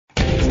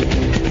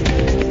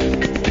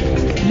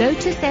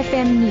Lotus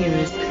FM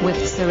News with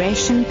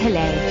Sureshan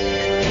Pillay.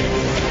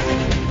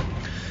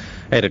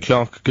 8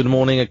 o'clock. Good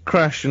morning. A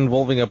crash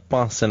involving a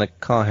bus and a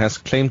car has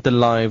claimed the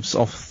lives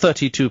of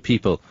 32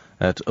 people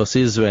at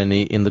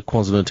Osizweni in the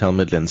KwaZulu-Natal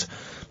Midlands.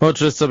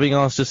 Motorists are being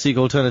asked to seek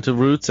alternative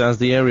routes as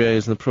the area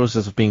is in the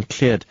process of being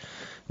cleared.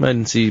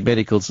 Emergency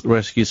Medical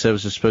Rescue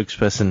Services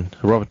spokesperson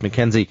Robert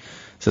McKenzie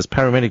says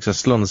paramedics are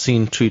still on the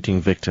scene treating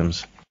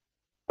victims.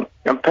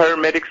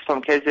 Paramedics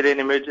from KZN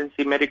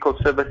Emergency Medical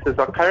Services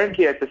are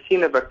currently at the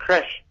scene of a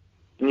crash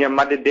near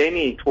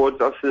Madideni towards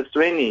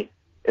Osizweni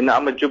in the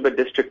Amajuba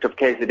district of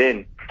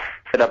KZN.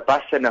 That a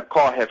bus and a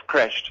car have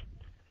crashed.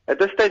 At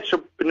this stage,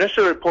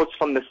 initial reports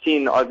from the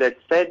scene are that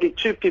sadly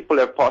 2 people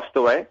have passed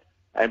away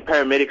and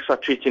paramedics are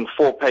treating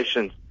 4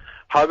 patients.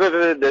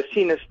 However, the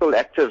scene is still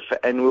active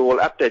and we will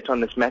update on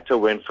this matter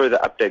when further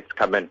updates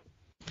come in.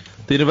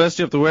 The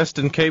University of the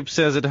Western Cape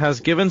says it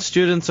has given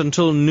students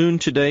until noon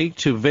today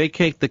to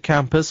vacate the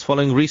campus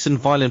following recent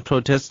violent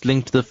protests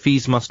linked to the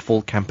Fees Must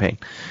Fall campaign.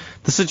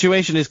 The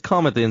situation is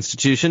calm at the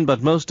institution,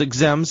 but most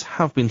exams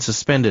have been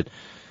suspended.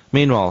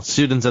 Meanwhile,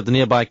 students at the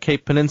nearby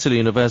Cape Peninsula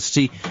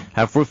University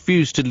have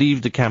refused to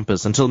leave the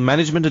campus until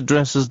management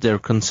addresses their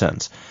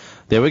concerns.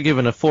 They were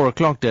given a 4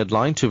 o'clock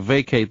deadline to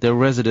vacate their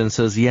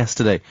residences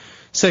yesterday.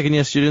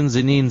 Second-year student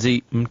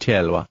Zininzi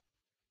Mtielwa.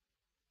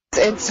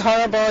 It's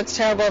horrible, it's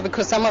terrible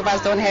because some of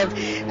us don't have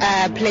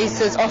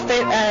places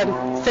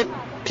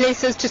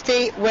to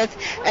stay with,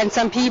 and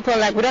some people,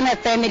 we don't have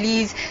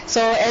families,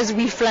 so as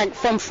we fly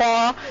from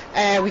far,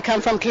 we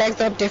come from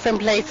Klerksdorp,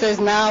 different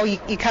places. Now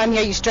you come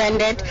here, you're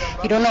stranded,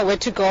 you don't know where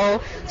to go,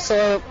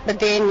 but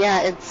then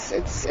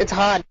it's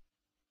hard.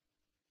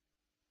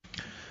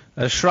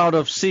 A shroud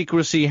of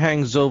secrecy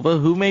hangs over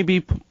who may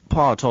be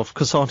part of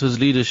COSATU's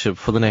leadership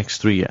for the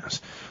next 3 years.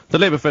 The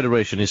Labour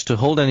Federation is to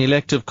hold an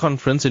elective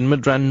conference in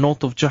Midrand,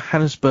 north of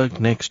Johannesburg,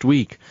 next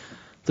week.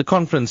 The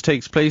conference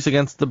takes place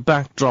against the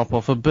backdrop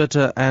of a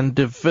bitter and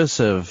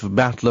divisive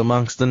battle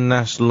amongst the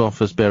national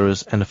office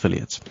bearers and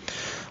affiliates.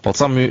 While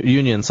some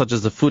unions, such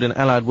as the Food and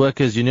Allied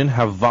Workers Union,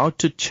 have vowed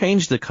to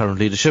change the current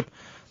leadership,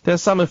 there are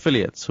some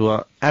affiliates who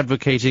are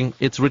advocating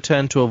its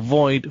return to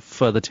avoid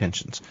further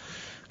tensions.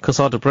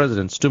 COSATU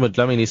President Stuma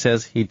Dlamini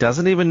says he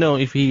doesn't even know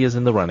if he is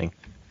in the running.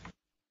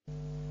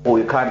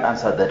 We can't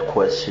answer that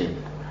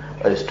question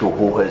as to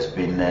who has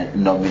been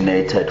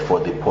nominated for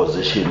the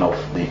position of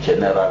the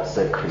General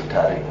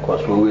Secretary,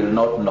 because we will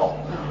not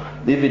know.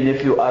 Even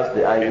if you ask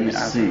the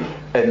IEC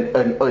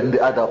and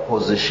the other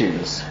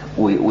positions,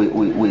 we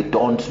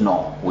don't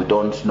know. We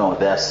don't know.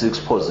 There are 6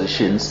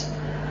 positions,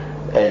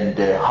 and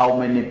how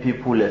many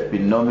people have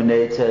been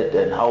nominated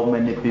and how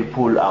many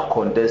people are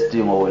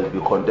contesting or will be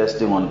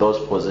contesting on those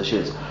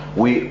positions,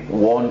 we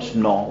won't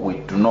know. We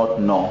do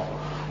not know.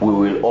 We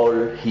will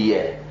all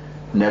hear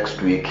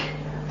next week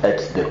at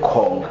the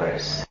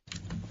Congress.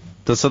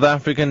 The South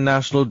African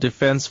National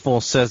Defence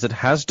Force says it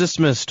has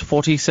dismissed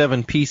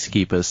 47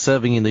 peacekeepers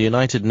serving in the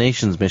United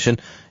Nations mission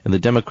in the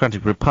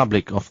Democratic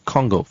Republic of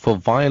Congo for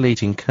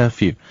violating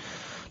curfew.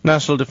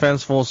 National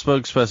Defence Force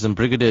spokesperson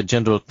Brigadier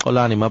General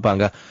Xolani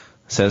Mabanga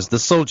says the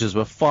soldiers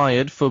were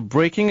fired for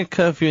breaking a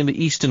curfew in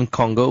the eastern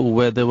Congo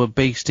where they were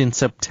based in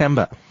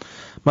September.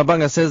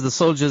 Mabanga says the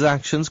soldiers'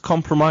 actions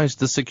compromised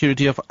the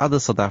security of other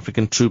South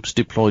African troops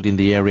deployed in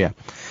the area.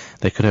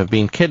 They could have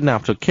been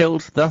kidnapped or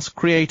killed, thus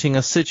creating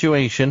a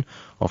situation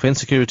of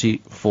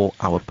insecurity for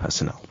our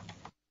personnel.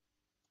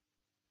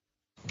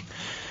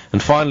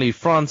 And finally,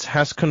 France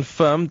has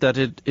confirmed that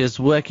it is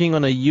working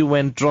on a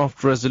UN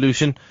draft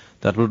resolution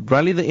that would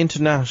rally the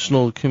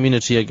international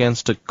community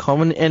against a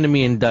common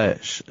enemy in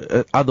Daesh,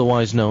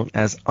 otherwise known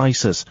as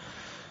ISIS.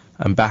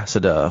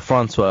 Ambassador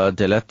François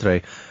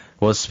Delattre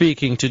was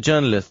speaking to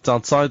journalists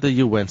outside the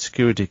UN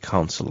Security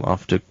Council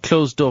after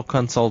closed-door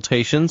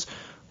consultations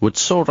which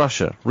saw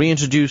Russia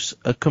reintroduce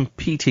a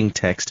competing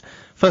text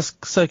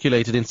first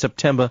circulated in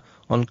September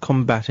on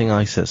combating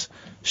ISIS.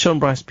 Sean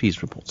Bryce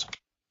Pease reports.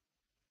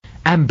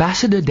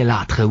 Ambassador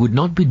Delattre would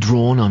not be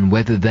drawn on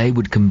whether they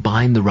would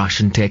combine the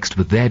Russian text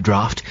with their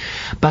draft,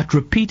 but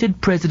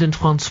repeated President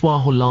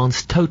François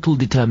Hollande's total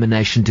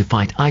determination to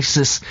fight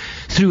ISIS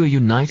through a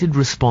united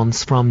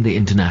response from the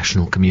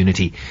international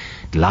community.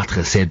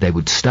 Delattre said they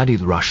would study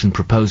the Russian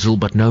proposal,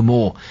 but no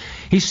more.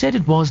 He said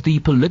it was the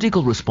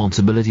political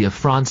responsibility of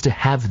France to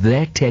have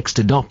their text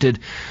adopted,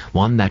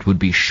 one that would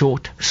be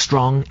short,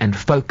 strong and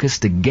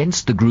focused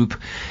against the group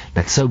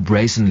that so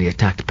brazenly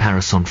attacked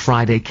Paris on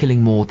Friday,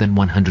 killing more than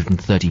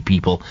 130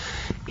 people.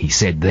 He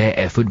said their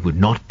effort would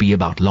not be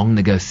about long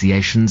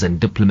negotiations and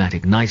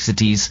diplomatic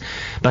niceties,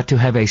 but to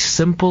have a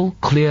simple,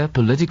 clear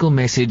political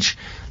message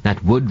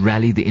that would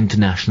rally the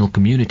international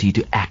community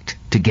to act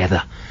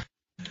together.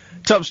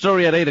 Top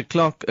story at 8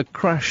 o'clock. A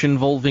crash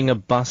involving a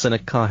bus and a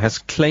car has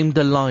claimed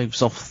the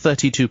lives of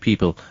 32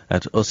 people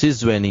at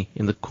Osizweni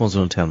in the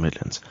KwaZulu-Natal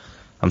Midlands.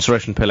 I'm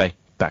Sureshan Pillay,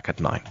 back at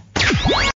 9.